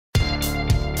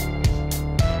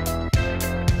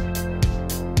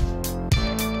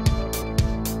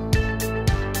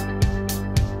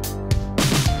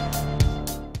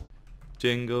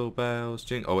Jingle bells,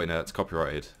 jingle. Oh wait, no, that's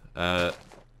copyrighted.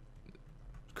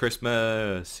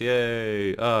 Christmas,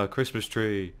 yay! Ah, Christmas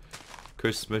tree,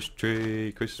 Christmas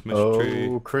tree, Christmas tree.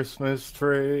 Oh, Christmas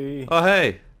tree. Oh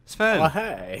hey, Sven. Oh,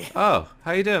 hey. Oh,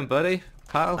 how you doing, buddy?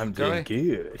 How? I'm doing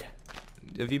good.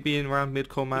 Have you been around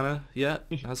Midcore Manor yet?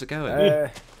 How's it going?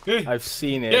 I've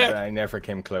seen it, but I never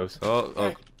came close.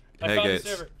 Oh, hey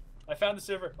Gates. I found the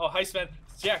server. Oh, hi Sven.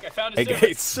 Jack, I found a Hey server.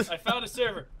 Gates. I found a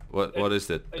server. What is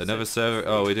it? Another server?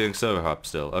 Oh, we're doing server hop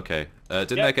still. Okay.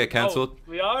 Didn't that get cancelled? Oh,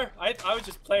 we are? I was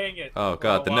just playing it. Oh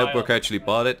god, the notebook actually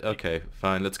bought it? Okay,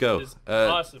 fine, let's go.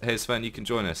 Awesome. Hey Sven, you can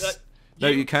join us. No,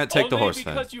 you can't take the horse,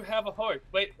 Sven. Because you have a horse.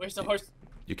 Wait, where's the horse?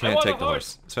 You can't take the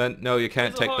horse. Sven, no, you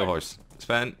can't take the horse.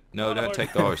 Sven, no, don't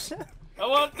take the horse. I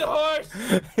want the horse!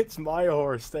 It's my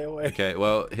horse, stay away. Okay,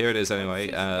 well, here it is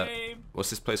anyway.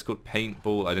 What's this place called?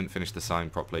 Paintball. I didn't finish the sign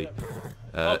properly.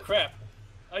 Oh crap.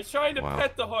 I was trying to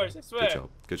pet the horse, I swear. Good job.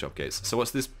 Good job, Gates. So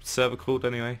what's this server called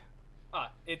anyway?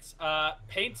 It's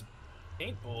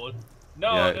Paintball.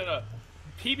 No.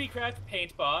 PB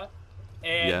Paintball.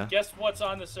 And guess what's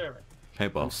on the server?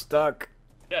 Paintball. I'm stuck.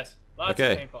 Yes, lots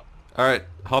of paintball. Alright,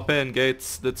 hop in,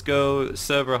 Gates. Let's go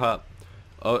server hop.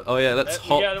 Oh yeah, let's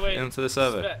hop into the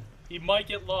server. He might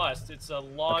get lost. It's a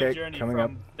long journey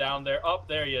from down there. Up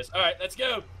there he is. Alright, let's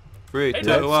go. 3,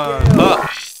 2, 1.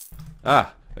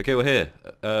 Okay, we're here.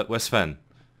 Where's Sven?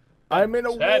 I'm in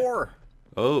a war.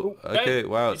 Oh, okay,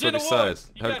 wow, it's already started.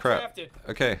 Oh crap. Drafted.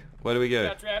 Okay, where do we go? You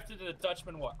got drafted in the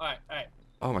Dutchman War. Alright.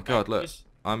 Oh my god, look.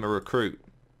 I'm a recruit.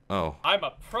 Oh. I'm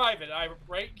a private. I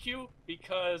rank you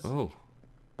because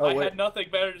I had nothing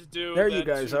better to do. There you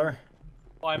guys are.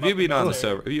 Have you been on the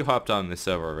server? Have you hopped on this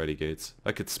server already, Gates?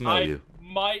 I could smell you.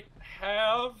 Might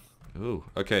have. Ooh,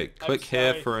 okay. Click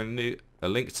here for a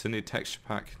link to new texture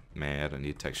pack. Man, I don't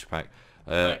need texture pack.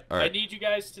 Alright. I need you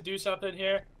guys to do something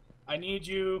here. I need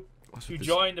you to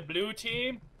join the blue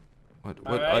team.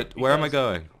 Where am I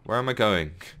going? Where am I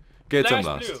going? Gates, I'm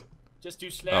lost. Blue. Just do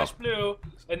 /blue,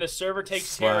 and the server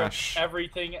takes care of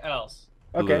everything else.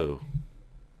 Okay. Blue.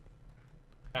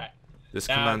 This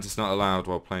command is not allowed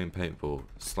while playing paintball.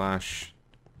 /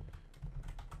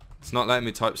 It's not letting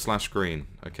me type /green.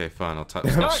 Okay, fine. I'll type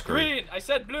 /green. Green. I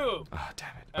said blue. Ah,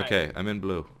 damn it. Okay, I'm in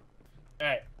blue. All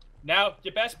right. Now the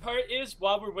best part is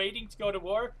while we're waiting to go to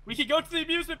war, we can go to the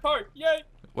amusement park. Yay!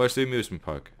 Where's the amusement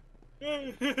park?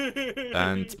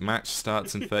 And match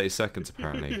starts in 30 seconds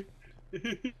apparently.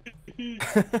 It's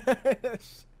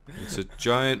a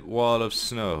giant wall of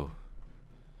snow.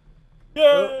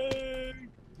 Yay!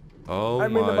 Oh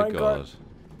my god.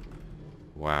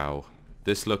 Wow.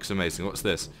 This looks amazing. What's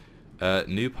this?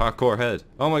 New parkour head.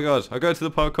 Oh my god. I'll go to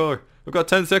the parkour. I've got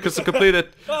 10 seconds to complete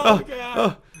it. Oh,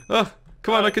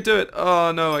 come on, I could do it.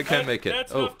 Oh no, I can't make it.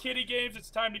 That's enough kiddie games. It's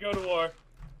time to go to war.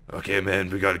 Okay, man,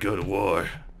 we gotta go to war.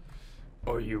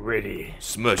 Are you ready?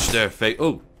 Smush their face.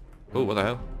 Oh, what the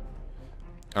hell?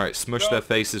 Alright, smush their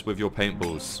faces with your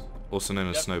paintballs, also known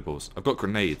as snowballs. I've got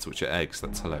grenades, which are eggs.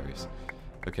 That's hilarious.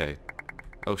 Okay.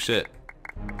 Oh shit.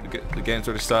 The game's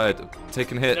already started. I'm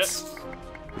taking hits.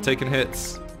 We're taking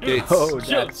hits. Gates. Oh,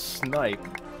 that's snipe.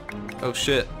 Oh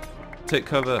shit. Take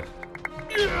cover.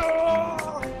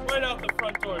 Right out the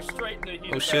front door, straight in the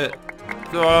heat. Oh shit.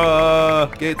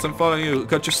 Gates, I'm following you.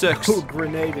 Got your 6. Oh,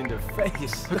 grenade in the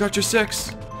face. I got your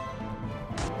 6.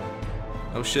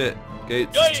 Oh shit.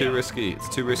 Gates, it's too risky. It's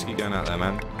too risky going out there,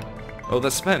 man. Oh,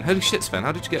 that's Sven. Holy shit, Sven.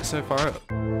 How did you get so far up?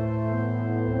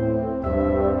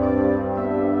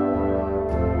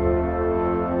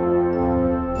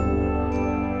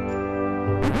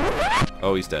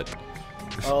 Oh, he's dead.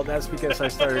 Oh, that's because I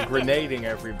started grenading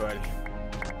everybody.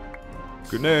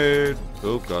 Grenade!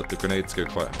 Oh god, the grenades go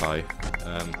quite high.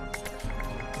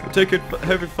 We're taking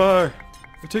heavy fire!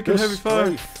 We're taking heavy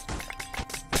fire!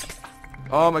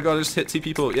 Oh my god, I just hit 2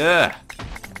 people. Yeah!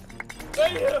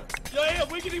 Yeah!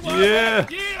 Wiggity wire! Yeah!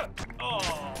 Yeah!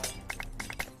 Oh!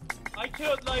 I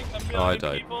killed like a million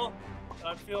people.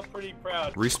 I feel pretty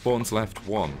proud. Respawns left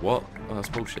 1. What? Oh, that's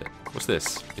bullshit. What's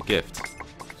this? A gift.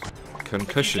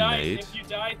 Concussion nade. If you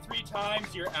die 3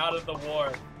 times, you're out of the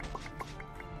war.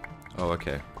 Oh,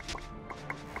 okay.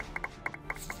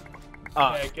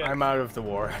 I'm out of the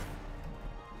war.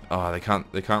 Oh, they can't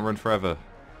run forever.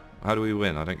 How do we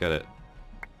win? I don't get it.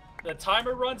 The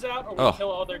timer runs out, or we kill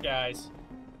all their guys.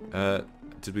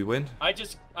 Did we win? I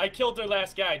killed their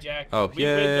last guy, Jack. Oh,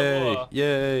 yay!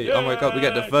 Yay! Oh my god, we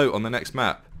get to vote on the next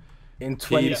map. In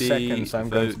 20 seconds, I'm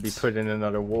going to be put in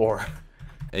another war.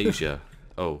 Asia.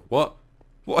 Oh, what?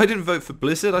 What? I didn't vote for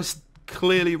Blizzard. I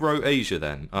clearly wrote Asia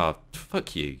then. Oh,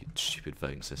 fuck you stupid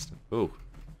voting system. Oh.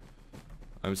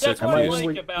 I'm so confused.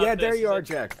 Like yeah, there you are,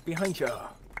 Jack. Behind you.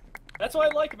 That's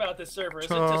what I like about this server, is it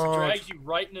just drags you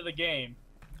right into the game.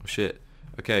 Oh, shit.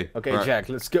 Okay. Okay, right. Jack,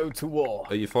 let's go to war.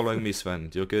 Are you following me, Sven?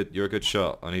 You're good. You're a good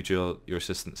shot. I need your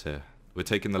assistance here. We're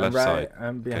taking the left right, side.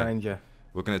 I'm behind you.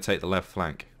 We're gonna take the left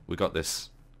flank. We got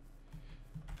this.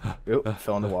 Oh,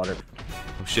 fell in the water.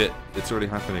 Oh shit! It's already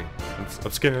happening. I'm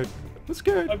scared. I'm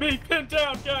scared. I'm being pinned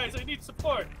down, guys. I need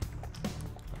support.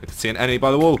 I can see an enemy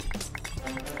by the wall.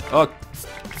 Oh,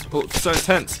 so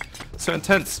intense. So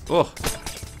intense. Oh.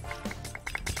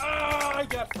 Ah, I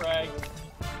got fragged.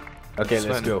 Okay,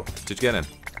 Sven, let's go. Did you get him?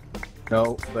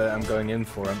 No, but I'm going in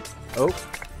for him. Oh.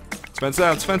 Sven's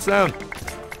down. Sven's down.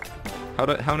 How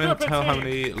do I tell how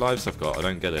many lives I've got? I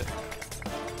don't get it.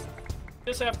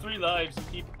 Just have 3 lives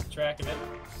and keep track of it.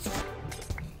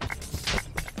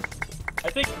 I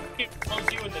think it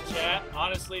tells you in the chat.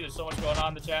 Honestly, there's so much going on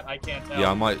in the chat, I can't tell.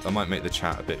 Yeah, I might make the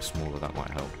chat a bit smaller. That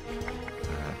might help.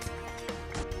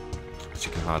 As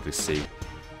you can hardly see.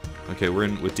 Okay, we're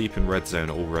deep in red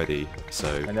zone already.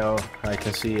 So. I know. I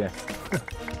can see you.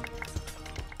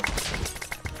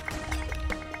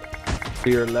 To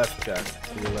your left, Jack.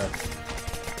 To your left.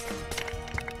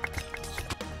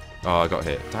 Oh, I got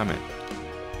hit. Damn it.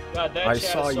 God, that I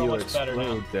chat saw is so you much better now.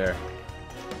 explode there.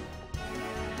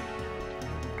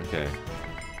 Okay.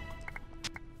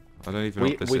 I don't even know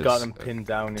what this is. We got him pinned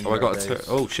down in Oh, I got base. a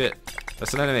oh shit.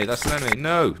 That's an enemy. That's an enemy.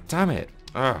 No, damn it.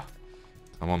 Ah.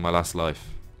 I'm on my last life.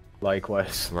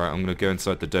 Likewise. Right, I'm gonna go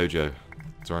inside the dojo.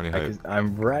 Is there any hope?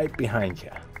 I'm right behind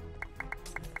you.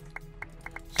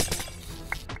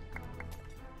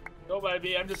 Don't mind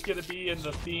me, I'm just gonna be in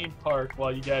the theme park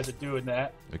while you guys are doing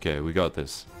that. Okay, we got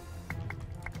this.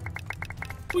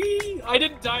 Whee! I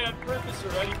didn't die on purpose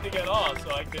or anything at all,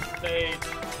 so I could say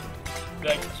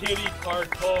the kitty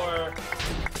parkour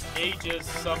ages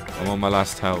something. I'm on my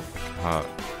last health. Heart.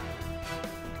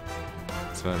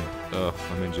 Sven. Oh,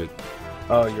 I'm injured.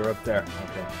 Oh, you're up there.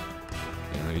 Okay.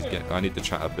 Yeah, I need to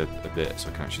chat a bit so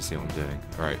I can actually see what I'm doing.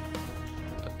 Right.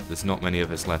 There's not many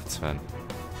of us left, Sven.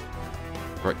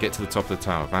 Right, get to the top of the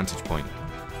tower. Vantage point.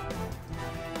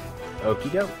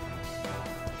 Okie doke.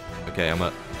 Okay, I'm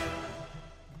up.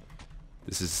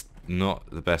 This is not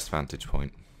the best vantage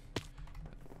point.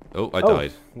 Oh, I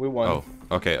died. We won. Oh,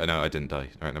 okay. No, I didn't die.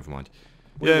 Alright, never mind.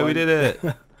 Yeah, we did it!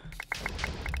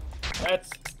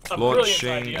 That's a brilliant Launching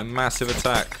idea. a massive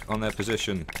attack on their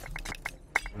position.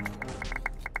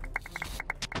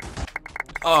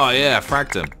 Oh, yeah,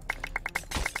 fragged him.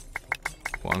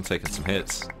 Well, I'm taking some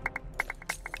hits.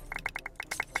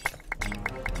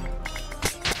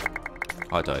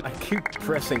 I died. I keep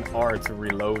pressing R to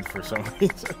reload for some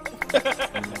reason.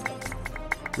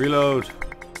 Reload.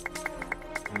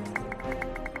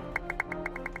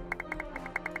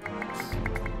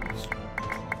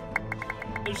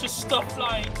 There's just stuff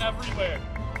flying everywhere.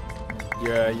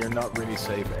 Yeah, you're not really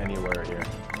safe anywhere here.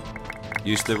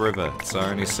 Use the river. It's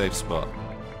our only safe spot.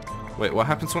 Wait, what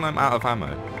happens when I'm out of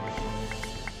ammo?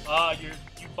 You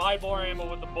buy more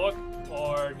ammo with the book,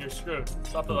 or you're screwed.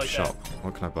 Something like shop. that.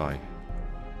 What can I buy?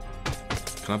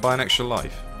 Can I buy an extra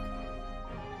life?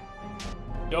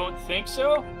 Don't think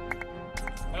so?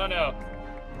 I don't know.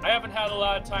 I haven't had a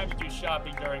lot of time to do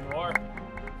shopping during war.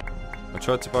 I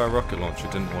tried to buy a rocket launcher,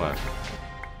 it didn't work.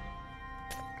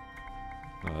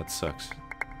 Oh, that sucks.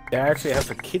 They actually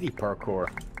have a kitty parkour.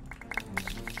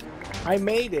 I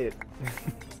made it!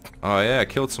 Oh yeah, I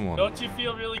killed someone. Don't you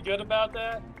feel really good about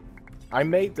that? I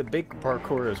made the big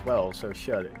parkour as well, so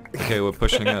shut it. Okay, we're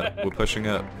pushing up. We're pushing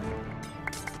up.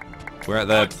 We're at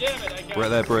their, Oh, damn it, I got we're at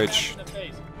their smacked bridge. in the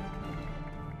face.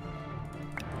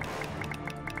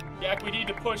 Jack, we need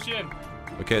to push in.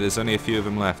 Okay, there's only a few of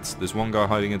them left. There's one guy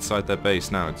hiding inside their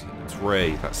base now. It's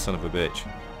Ray, that son of a bitch.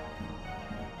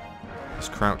 He's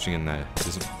crouching in there. He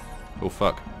doesn't... Oh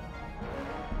fuck.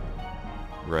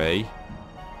 Ray.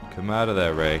 Come out of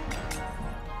there, Ray.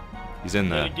 He's in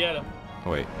there. Need to get him.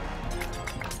 Oh wait.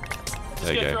 Just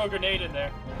There you gonna go. throw a grenade in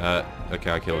there. Okay,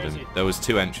 I killed Where is him. he? There was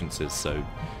 2 entrances, so...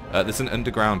 there's an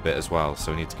underground bit as well,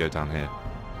 so we need to go down here.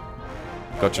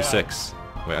 Gotcha, God. 6.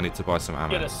 Wait, I need to buy some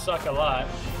ammo. Gonna suck a lot.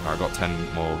 I got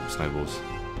 10 more snowballs.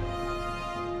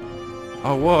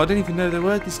 Oh, whoa, I didn't even know there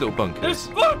were these little There's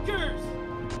bunkers. bunkers!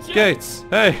 Jack, Gates!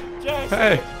 Hey! Jack,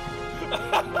 Hey!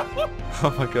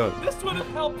 Oh my god. This would have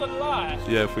helped a lot.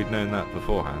 Yeah, if we'd known that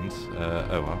beforehand.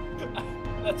 Oh well.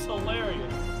 That's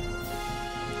hilarious.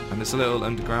 And there's a little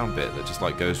underground bit that just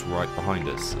like goes right behind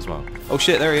us as well. Oh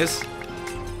shit, there he is!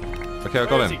 Okay, I Where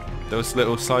got is him. he? Those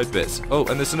little side bits. Oh,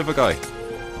 and there's another guy.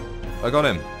 I got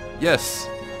him. Yes!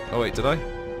 Oh wait, did I?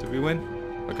 Did we win?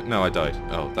 Okay, no, I died.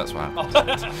 Oh, that's what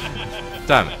happened.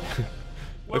 Damn it.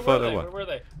 Where far were do I they? want? Where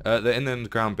were they? They're in the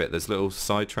underground bit. There's little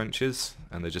side trenches,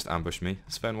 and they just ambush me.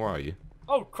 Sven, where are you?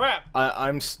 Oh crap!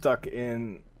 I'm stuck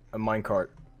in a minecart.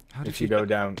 How did If you go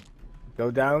down. Go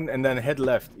down and then head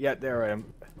left. Yeah, there I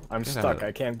am. I'm Get stuck. out.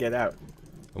 I can't get out.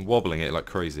 I'm wobbling it like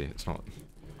crazy. It's not...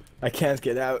 I can't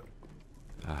get out.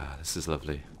 Ah, this is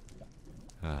lovely.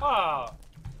 Ah,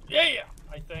 yeah.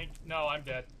 I think. No, I'm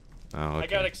dead. Oh, okay. I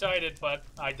got excited, but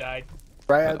I died.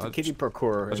 Try out the I- kitty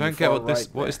parkour. I in don't the get far what this...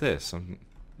 right What there. is this?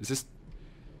 Is this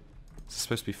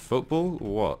supposed to be football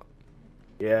or what?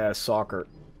 Yeah, soccer.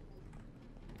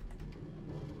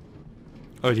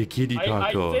 Oh, the kiddie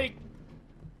parkour.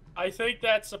 I think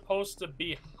that's supposed to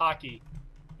be hockey.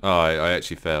 Oh, I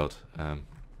actually failed.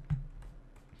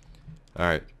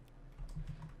 Alright.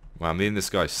 Wow, me and this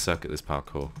guy suck at this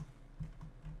parkour.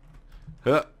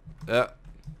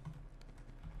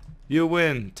 You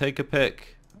win. Take a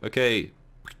pic. Okay.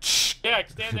 Yeah,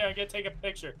 stand there and take a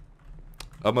picture.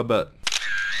 On my butt.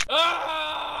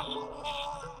 Ah!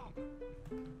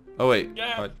 Oh wait.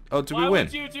 Yeah. Oh, did Why we win?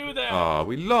 would you do that? Oh,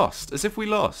 we lost. As if we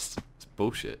lost. It's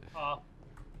bullshit. Uh,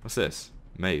 What's this?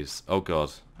 Maze. Oh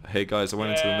god. Hey guys, I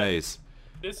went into the Yeah. maze.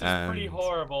 this is pretty And-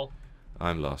 horrible.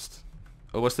 I'm lost.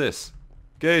 Oh, what's this?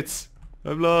 Gates!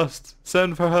 I'm lost!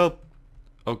 Send for help!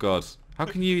 Oh god. How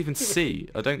can you even see?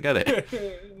 I don't get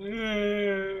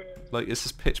it. Like, it's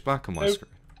just pitch black on my Nope.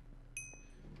 screen.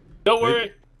 Don't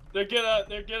worry, they're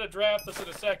gonna draft us in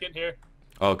a second here.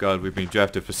 Oh god, we've been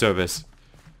drafted for service.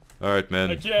 Alright, men.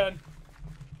 Again.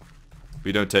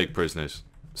 We don't take prisoners.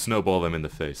 Snowball them in the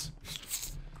face.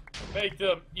 Make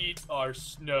them eat our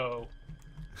snow.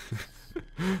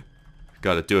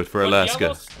 Gotta do it for Would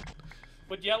Alaska.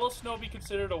 Would yellow snow be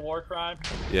considered a war crime?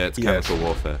 Yeah, it's Yes. chemical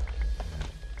warfare.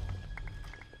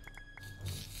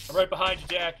 I'm right behind you,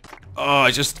 Jack. Oh,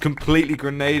 I just completely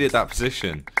grenaded that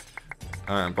position.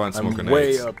 Alright, I'm buying some more I'm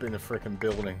grenades. way up in a freaking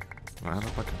building. Right, how do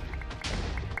I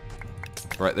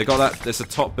Right, they got that. There's a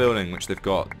top building which they've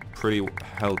got pretty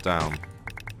held down.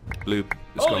 Blue.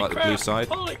 It's got Holy like crap! the blue side.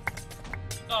 Holy!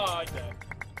 Oh, I died.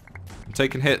 I'm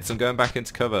taking hits. I'm going back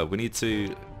into cover. We need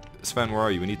to. Sven, where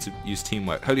are you? We need to use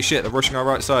teamwork. Holy shit! They're rushing our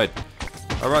right side.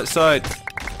 Our right side.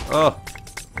 Oh.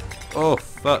 Oh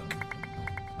fuck.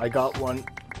 I got one.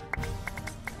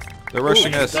 They're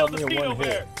rushing Ooh, us. got Kill me the a one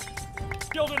beetle hit. bear.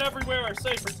 Children everywhere are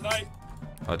safer tonight.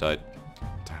 I died.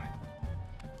 Damn it.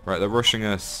 Right, they're rushing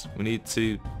us. We need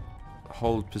to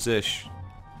hold position.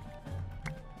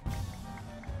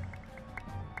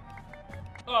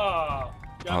 Oh,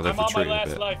 Oh, they've I'm on my retreated a last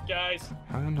bit. life, guys.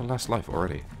 How am I on the last life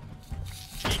already?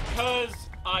 Because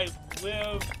I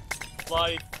live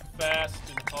life fast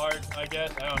and hard, I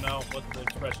guess. I don't know what the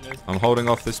expression is. I'm holding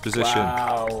off this position.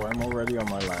 Wow, I'm already on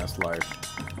my last life.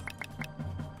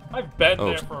 I've been Oh.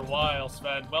 there for a while,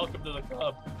 Sven. Welcome to the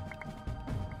club.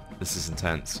 This is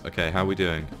intense. Okay, how are we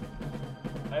doing?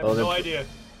 I have Oh, no they're- idea.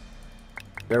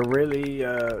 They're really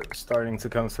starting to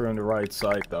come through on the right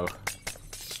side, though.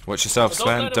 Watch yourself, Well,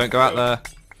 don't Sven. let Don't him go out through. there.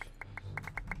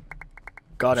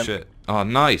 Got him. Shit. Oh,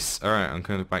 nice. Alright, I'm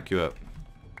going to back you up.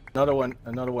 Another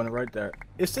one right there.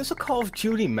 Is this a Call of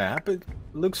Duty map? It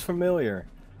looks familiar.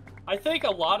 I think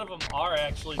a lot of them are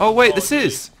actually. Oh, wait, Call of this Duty.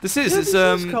 is. This is. Yeah, It's,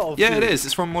 this is Call of yeah, it Duty. is.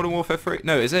 It's from Modern Warfare 3.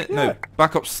 No, is it? Yeah. No.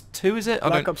 Black Ops 2, is it? I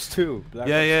Black don't... Ops 2. Black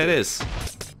Yeah, Ops yeah, 2. it is.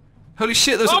 Holy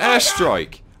shit, there's Oh an my God!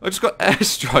 airstrike. I just got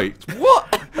airstriked.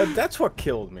 What? That's what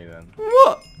killed me then.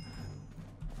 What?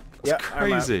 That's Yeah, I'm out.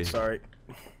 crazy. Sorry.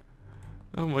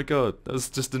 Oh my god, that was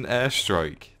just an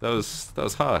airstrike. That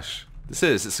was harsh. This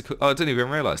is. It's. Oh, I didn't even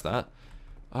realise that.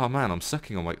 Oh man, I'm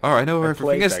sucking on my. Oh, I know where I everything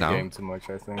played is that now. game too much,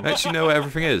 I think. I actually know where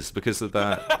everything is because of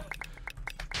that.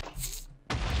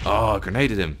 Oh, I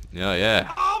grenaded him. Yeah,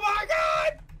 yeah. Oh my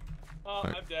god! Oh,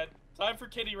 Right. I'm dead. Time for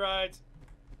kitty rides.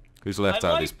 Who's left I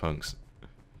out of like- these punks?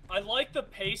 I like the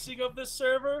pacing of this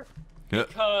server Yeah.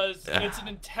 because it's an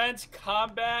intense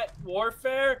combat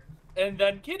warfare and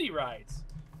then kitty rides.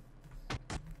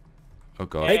 Oh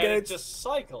god. Hey, and it guys. just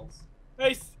cycles.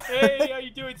 Hey, how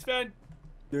you doing, Sven?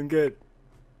 Doing good.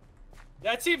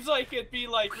 That seems like it'd be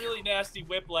like really nasty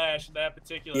whiplash in that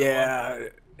particular one. Yeah,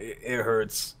 it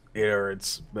hurts. It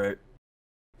hurts, but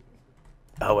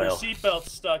oh Your well.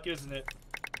 seatbelt's stuck, isn't it?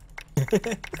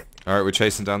 Alright, we're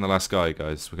chasing down the last guy,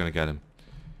 guys. We're gonna get him.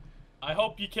 I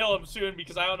hope you kill him soon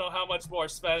because I don't know how much more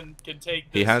Sven can take.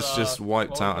 He this, has just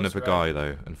wiped roller out another coaster guy, ride.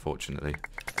 though, unfortunately.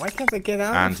 Why can't I get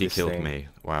out? And of he this killed thing? me.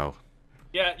 Wow.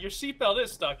 Yeah, your seatbelt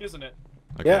is stuck, isn't it?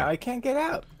 Okay. Yeah, I can't get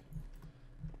out.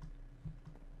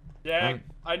 Yeah,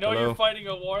 I know Hello? you're fighting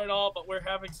a war and all, but we're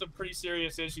having some pretty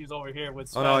serious issues over here with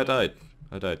Oh Sven. no, I died.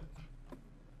 I died.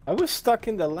 I was stuck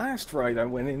in the last ride I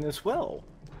went in as well.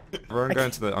 I'm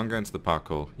going to the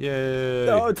parkour. Yay!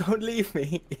 No, don't leave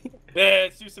me. Yeah,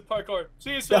 let's do some parkour.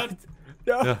 See you, son.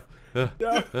 No.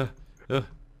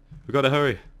 We gotta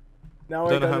hurry. Now I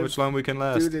don't know how gotta much longer we can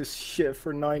last. do this shit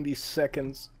for 90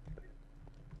 seconds.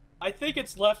 I think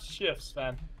it's left shift,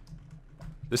 Sven.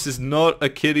 This is not a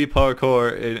kiddie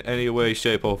parkour in any way,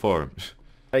 shape, or form.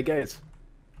 Hey, Gates.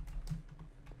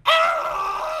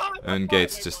 And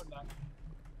Gates just...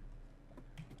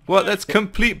 What? That's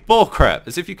complete bullcrap.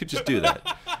 As if you could just do that.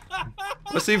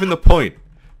 What's even the point?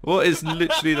 What is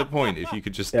literally the point if you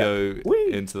could just go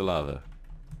Whee! into the lava?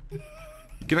 You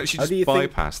can actually How do just you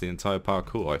think- bypass the entire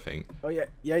parkour, I think. Oh yeah,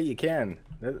 you can.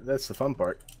 That's the fun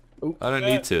part. Ooh. I don't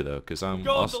need to though, because I'm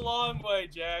Go awesome. the long way,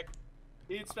 Jack.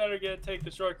 It's better to take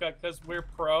the shortcut because we're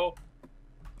pro.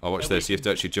 Oh, watch and this. we You have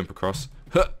to actually jump across.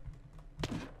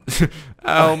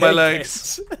 Ow, my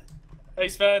legs! Hey,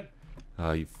 Sven.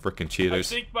 Oh, you frickin' I cheaters.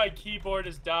 think my keyboard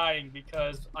is dying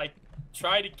because I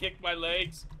try to kick my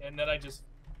legs and then I just...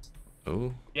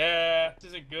 Oh. Yeah, this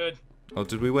isn't good. Oh,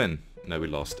 did we win? No, we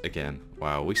lost again.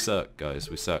 Wow, we suck, guys.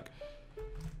 We suck.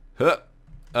 Huh.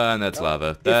 And that's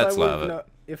lava. That's lava.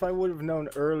 If I would have known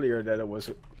earlier that it was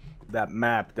that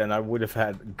map, then I would have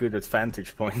had good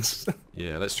advantage points.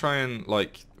 Yeah, let's try and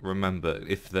like remember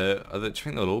if do you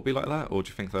think they'll all be like that, or do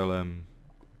you think they'll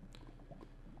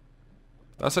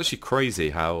That's actually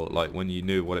crazy how like when you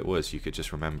knew what it was, you could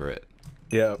just remember it.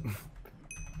 Yeah.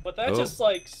 But that Oh. just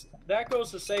like, that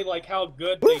goes to say like how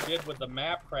good they did with the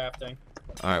map crafting.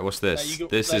 All right, what's this? That you-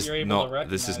 This that is you're able to not.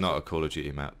 This is recognize not it. a Call of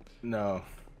Duty map. No.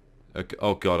 Okay,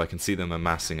 oh god, I can see them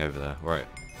amassing over there. Right.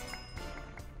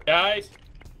 Guys,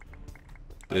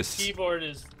 my This. keyboard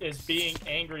is being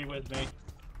angry with me.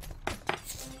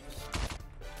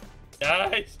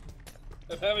 Guys,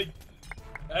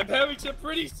 I'm having some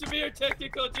pretty severe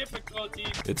technical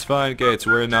difficulties. It's fine, Gates.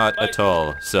 We're not at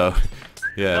all. So,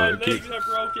 yeah, My we'll keep. legs are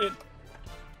broken.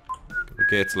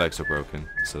 Gates' legs are broken,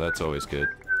 so that's always good.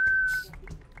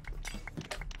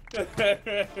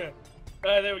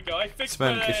 There we go. I fixed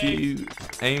Sven, my if legs. you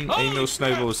aim Holy your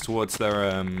snowballs towards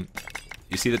their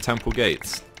you see the temple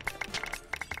gates?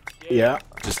 Yeah,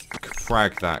 Just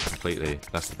frag that completely.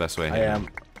 That's the best way. I am.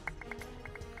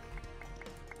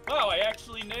 Wow, I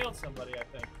actually nailed somebody, I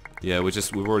think. Yeah, we've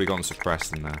already gotten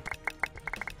suppressed in there.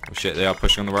 Oh shit, they are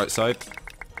pushing on the right side.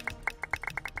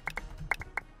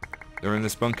 They're in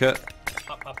this bunker.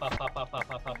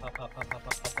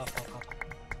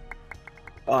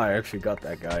 Oh, I actually got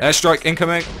that guy. Airstrike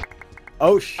incoming!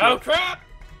 Oh shit! Oh crap!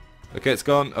 Okay, it's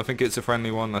gone. I think it's a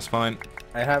friendly one, that's fine.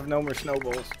 I have no more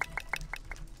snowballs.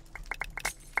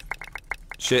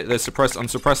 Shit, they're suppressed. I'm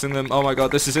suppressing them. Oh my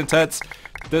god, this is intense.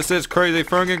 This is crazy.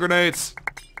 Throwing in grenades.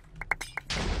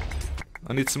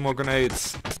 I need some more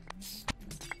grenades.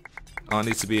 Oh, I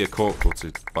need to be a corporal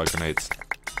to buy grenades.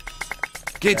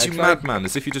 Gates, you madman,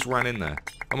 as if you just ran in there.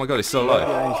 Oh my god, he's still alive.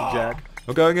 Behind you, Jack.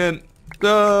 I'm going in.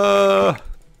 Ah!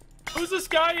 Who's this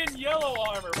guy in yellow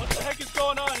armor? What the heck is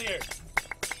going on here?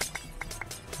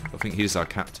 I think he's our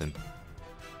captain.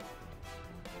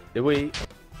 Did we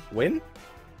win?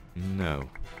 No.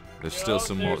 There's No, still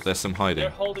some more. There's some hiding. They're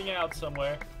holding out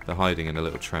somewhere. They're hiding in a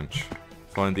little trench.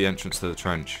 Find the entrance to the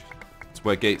trench. It's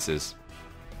where Gates is.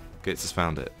 Gates has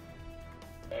found it.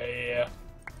 Yeah.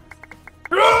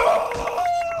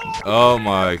 Oh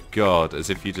my god, as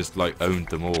if you just like owned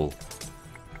them all.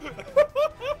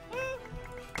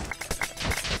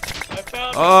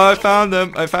 Oh, I found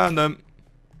them! I found them!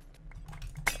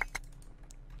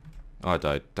 Oh, I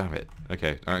died. Damn it.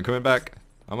 Okay, alright, I'm coming back.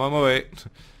 I'm on my way.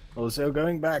 Also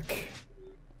going back.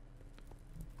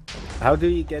 How do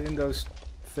you get in those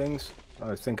things?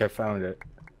 Oh, I think I found it.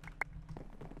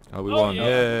 Oh, we Oh, won. yeah.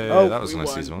 Yay! Oh, that was a we nice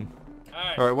won. easy one.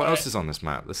 Alright, Alright, what else is on this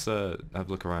map? Let's have a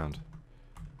look around.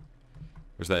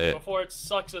 Or is that it? Before it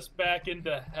sucks us back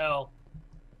into hell.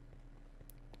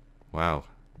 Wow.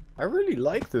 I really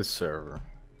like this server.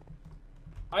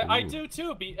 I Ooh. do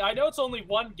too. I know it's only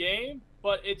one game,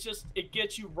 but it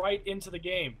gets you right into the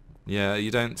game. Yeah, you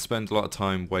don't spend a lot of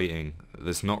time waiting.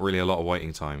 There's not really a lot of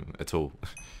waiting time at all.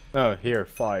 Oh, here,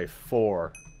 5,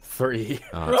 4, 3.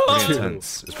 Oh, it's pretty Two.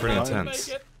 intense. It's pretty One. intense.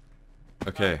 Make it.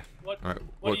 Okay. What Alright,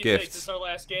 what what do you think? gifts? This is our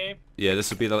last game? Yeah, this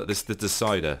will be the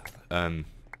decider.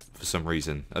 For some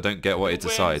reason, I don't get what Who it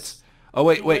decides. wins? Oh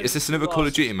wait, Who wait, wins? is this another Who Call of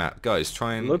lost? Duty map, guys?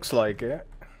 Try and. Looks like it.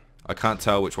 I can't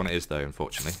tell which one it is though,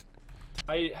 unfortunately.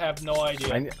 I have no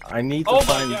idea. I need to Oh my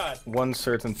find God. one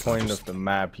certain point of the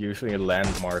map, usually a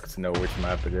landmark, to know which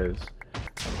map it is.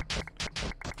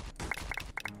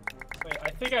 Wait, I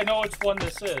think I know which one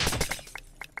this is.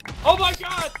 Oh my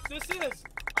god, this is!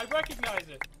 I recognize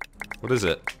it. What is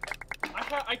it? I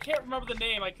I can't remember the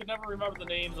name. I could never remember the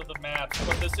names of the maps,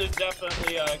 but this is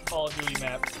definitely a Call of Duty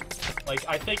map. Like,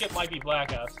 I think it might be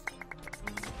Black Ops.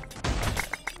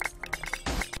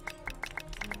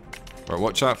 Right,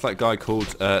 watch out for that guy called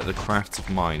the Craft of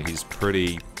Mine. He's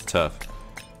pretty tough.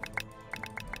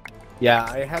 Yeah,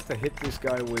 I had to hit this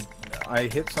guy with... I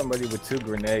hit somebody with 2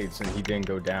 grenades and he didn't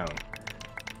go down.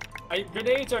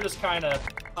 Grenades are just kind of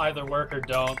either work or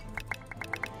don't.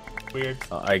 Weird.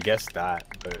 I guess that,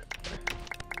 but...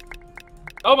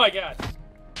 Oh my god!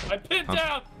 I'm pinned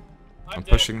down! I'm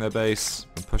dead. pushing their base.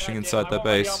 I'm pushing inside their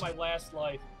base. I'm on my last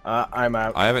life. I'm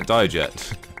out. I haven't died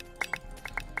yet.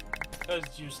 Because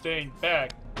you're staying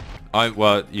back.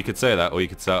 Well, you could say that, or you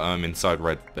could say I'm inside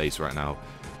red base right now.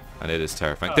 And it is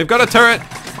terrifying. They've got a turret!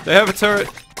 They have a turret!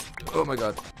 Oh my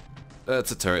god.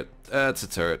 That's a turret. That's a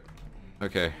turret.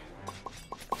 Okay.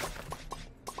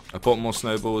 I bought more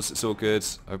snowballs, it's all good.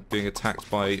 I'm being attacked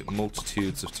by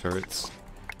multitudes of turrets.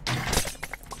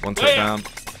 One take down.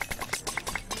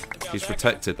 He's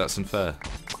protected, that's unfair.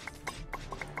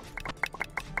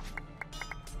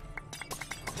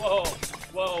 Whoa,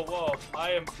 whoa, whoa.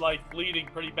 I am, like, bleeding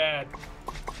pretty bad.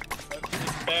 I'm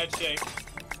in bad shape.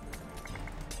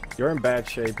 You're in bad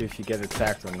shape if you get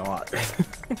attacked or not.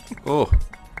 Oh.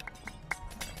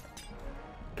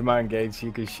 Come on, Gates.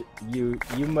 You can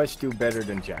you must do better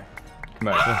than Jack. Come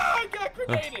on. Ah, I got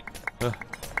grenaded!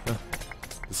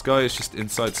 This guy is just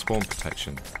inside spawn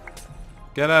protection.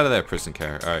 Get out of there, prison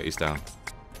care. Alright, he's down.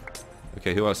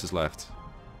 Okay, who else is left?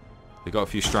 They got a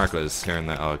few stragglers here and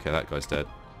there. Oh, okay, that guy's dead.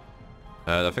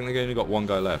 I think they only got one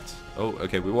guy left. Oh,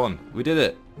 okay, we won. We did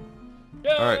it!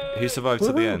 Alright, who survived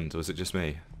to the end? Or was it just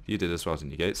me? You did as well,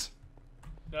 didn't you, Gates?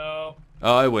 No.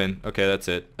 Oh, I win. Okay, that's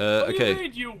it. What okay. do you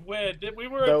mean you win? We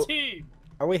were a team.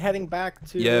 Are we heading back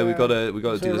to? Yeah, we gotta do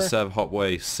the server? server hop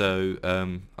way. So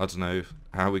I don't know,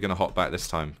 how are we gonna hop back this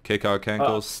time? Kick our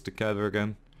ankles together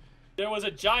again. There was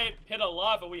a giant pit of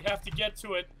lava. We have to get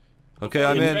to it. Okay,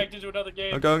 I'm in. Into another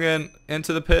game. I'm going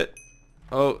into the pit.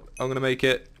 Oh, I'm gonna make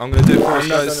it. I'm gonna do it for you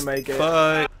not guys. gonna make it.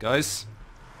 Bye, guys.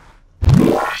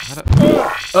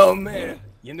 Oh man,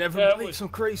 you never Yeah, believe some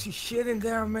crazy shit in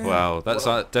there, man. Wow, that's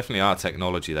definitely our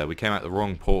technology there. We came out the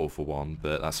wrong portal for one,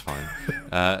 but that's fine.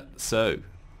 So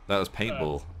that was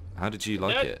Paintball. How did you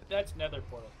like it? That's Nether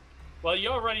Portal. Well, you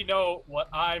already know what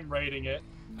I'm rating it.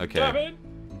 Okay. Kevin?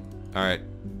 Alright,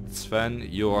 Sven,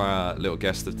 you're our little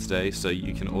guest of today, so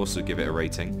you can also give it a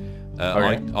rating.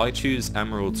 Okay. I choose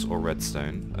emeralds or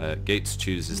redstone. Gates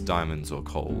chooses diamonds or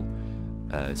coal.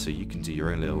 So you can do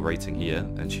your own little rating here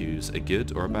and choose a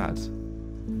good or a bad.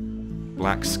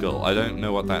 Black skull. I don't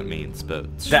know what that means, but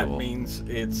sure. That means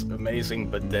it's amazing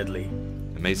but deadly.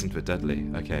 Amazing but deadly.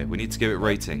 Okay, we need to give it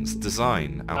ratings.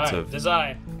 Design out of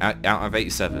design. out of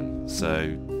 87.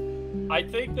 So I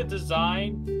think the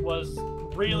design was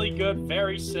really good,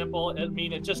 very simple. I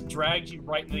mean, it just drags you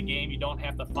right into the game. You don't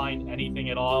have to find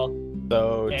anything at all.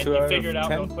 So And 2 you out figure of it out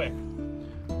 10? real quick.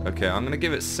 okay, I'm gonna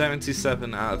give it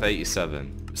 77 out of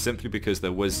 87, simply because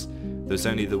there's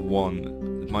only the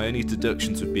one. My only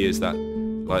deductions would be is that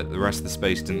like the rest of the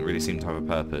space didn't really seem to have a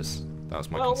purpose. That was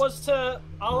my. Well, it was to.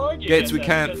 I'll argue. Gates, we against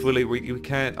can't that, fully. We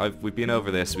can't. We've been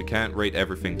over this. We can't rate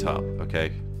everything top.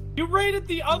 Okay. You rated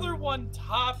the other one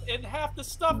top, and half the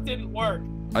stuff didn't work.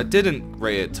 I didn't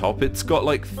rate it top. It's got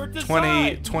like For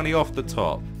 20 design. off the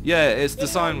top. Yeah, its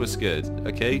design was good.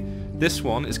 Okay. This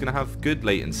one is gonna have good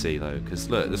latency though, because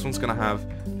look, this one's gonna have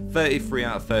 33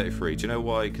 out of 33. Do you know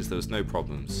why? Because there was no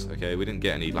problems. Okay, we didn't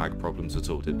get any lag problems at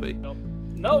all, did we?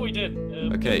 No, we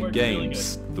didn't. Okay, it worked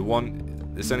games. Really The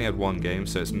one. It's only had one game,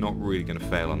 so it's not really going to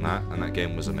fail on that, and that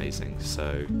game was amazing.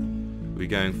 So, we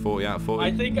going 40 out of 40?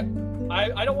 I think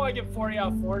I don't want to give 40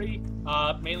 out of 40,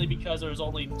 mainly because there was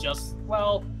only just,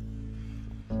 well,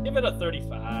 give it a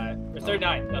 35 or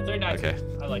 39. No, 39. Okay.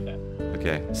 I like that.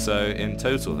 Okay, so in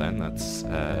total then, that's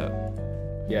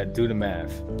Yeah, do the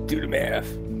math. Do the math.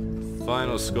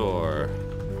 final score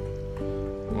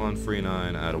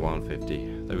 139 out of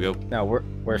 150. There we go. Now,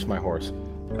 where's my horse?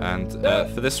 And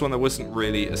for this one, there wasn't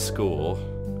really a score,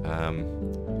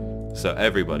 so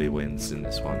everybody wins in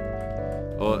this one.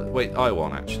 Or wait, I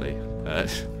won actually.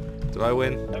 Did I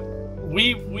win?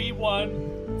 We won.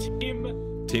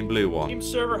 Team Blue won. Team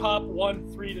Server Hop won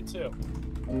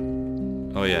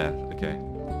 3-2. Oh yeah, okay.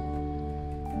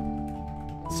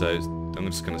 So I'm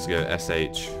just gonna go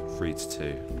SH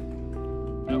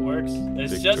 3-2. That works.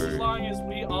 It's just Victory. as long as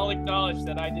we all acknowledge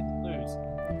that I didn't lose.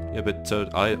 Yeah, but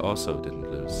I also didn't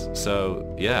lose. So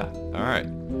yeah, all right.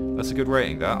 That's a good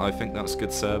rating. That I think that's a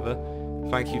good server.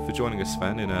 Thank you for joining us,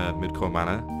 Sven, in a mid-core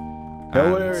manner.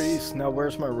 No worries. Now,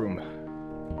 where's my room?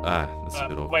 That's a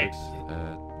bit awkward. Wait.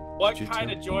 What Did you kind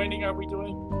tell- of joining are we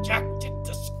doing? Jack, we didn't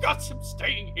discuss him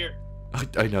staying here.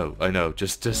 I know.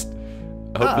 Just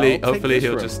hopefully I'll take this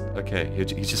he'll room. just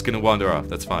he's just gonna wander off.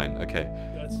 That's fine. Okay.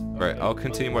 That's, Right, I'll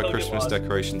continue my He'll get Christmas lost.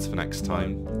 decorations for next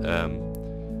time.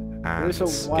 And There's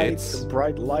a white, Skids,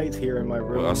 bright light here in my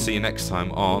room. well, I'll see you next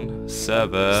time on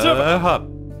Server Server Hub.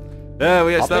 Yeah,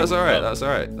 well, yes, that Hopping? was alright. That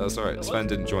was alright. What? Sven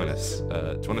didn't join us. Do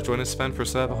you want to join us, Sven, for a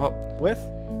server hop? With?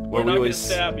 We're Well, not gonna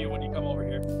stab you when you come over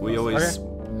here. we always.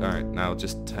 Alright, now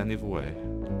just turn the other way.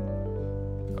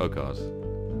 Oh god.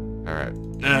 Alright.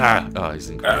 Oh, he's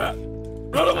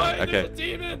incredible. Run away, Okay. little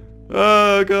demon!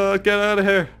 Oh god, get out of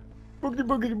here. Boogie,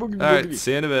 boogie, boogie, Alright, boogie.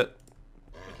 see you in a bit.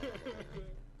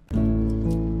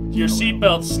 Your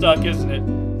seatbelt's stuck, isn't it?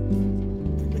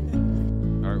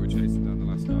 Alright, we're chasing down the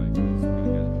last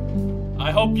guy. I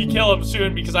hope you kill him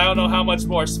soon because I don't know how much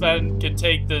more Sven can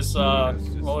take this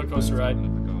roller coaster ride.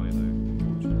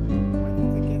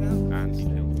 And he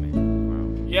killed me.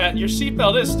 Wow. Yeah, your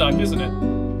seatbelt is stuck, isn't it?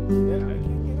 Yeah, I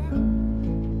can't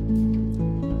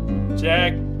get out.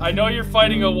 Jack, I know you're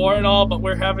fighting a war and all, but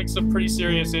we're having some pretty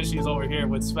serious issues over here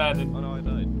with Sven. And Oh no, I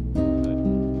died.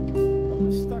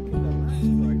 I'm stuck in the last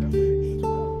ride. I'm ready as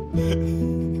well.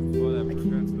 Whatever, I'm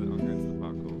going to the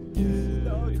parkour. No,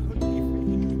 don't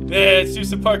leave me. let's do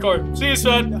some parkour. See you,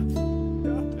 Sven.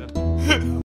 No.